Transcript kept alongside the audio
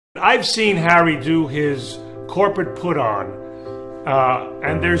I've seen Harry do his corporate put-on,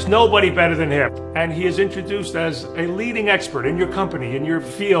 and there's nobody better than him. And he is introduced as a leading expert in your company, in your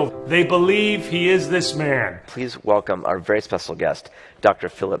field. They believe he is this man. Please welcome our very special guest, Dr.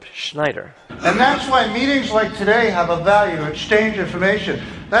 Philip Schneider. And that's why meetings like today have a value to exchange information.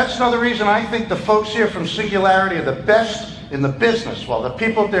 That's another reason I think the folks here from Singularity are the best in the business, while the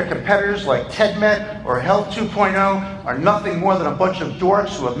people at their competitors like TEDMED or Health 2.0 are nothing more than a bunch of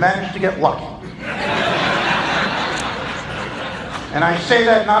dorks who have managed to get lucky. And I say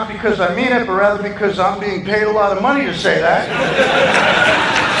that not because I mean it, but rather because I'm being paid a lot of money to say that.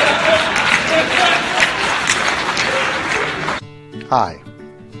 Hi.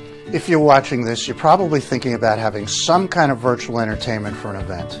 If you're watching this, you're probably thinking about having some kind of virtual entertainment for an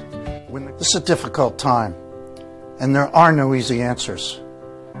event. This is a difficult time, and there are no easy answers.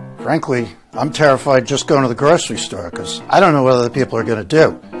 Frankly, I'm terrified just going to the grocery store because I don't know what other people are going to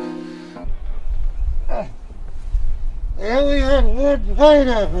do. I only had one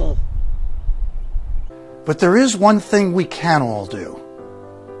pineapple. But there is one thing we can all do.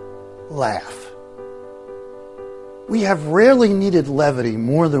 Laugh. We have rarely needed levity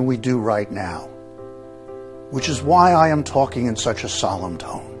more than we do right now, which is why I am talking in such a solemn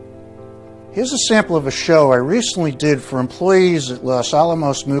tone. Here's a sample of a show I recently did for employees at Los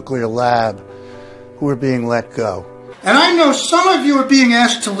Alamos Nuclear Lab who are being let go. And I know some of you are being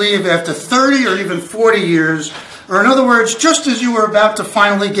asked to leave after 30 or even 40 years, or in other words, just as you were about to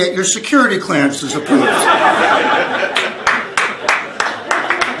finally get your security clearances approved.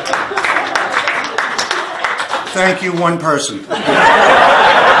 Thank you, one person.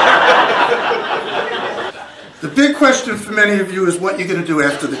 The big question for many of you is what you're going to do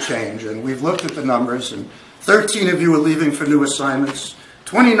after the change. And we've looked at the numbers, and 13 of you are leaving for new assignments,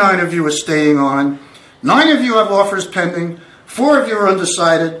 29 of you are staying on, 9 of you have offers pending, 4 of you are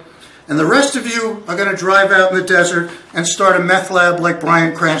undecided, and the rest of you are going to drive out in the desert and start a meth lab like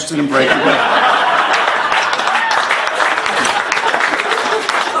Bryan Cranston in Breaking Bad.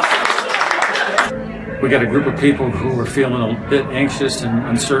 We got a group of people who are feeling a bit anxious and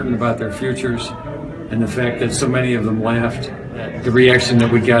uncertain about their futures, and the fact that so many of them laughed. The reaction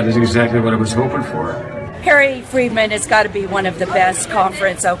that we got is exactly what I was hoping for. Harry Freedman has got to be one of the best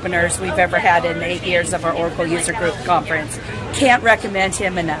conference openers we've ever had in 8 years of our Oracle User Group conference. Can't recommend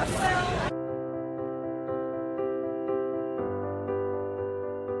him enough.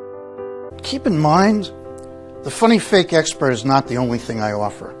 Keep in mind, the Funny Fake Expert is not the only thing I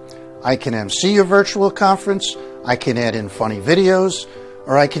offer. I can MC your virtual conference, I can add in funny videos,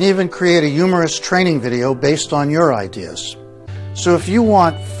 or I can even create a humorous training video based on your ideas. So if you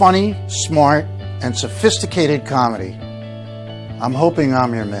want funny, smart, and sophisticated comedy, I'm hoping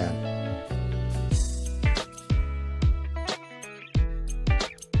I'm your man.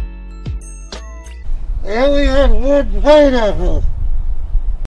 I only had one pineapple.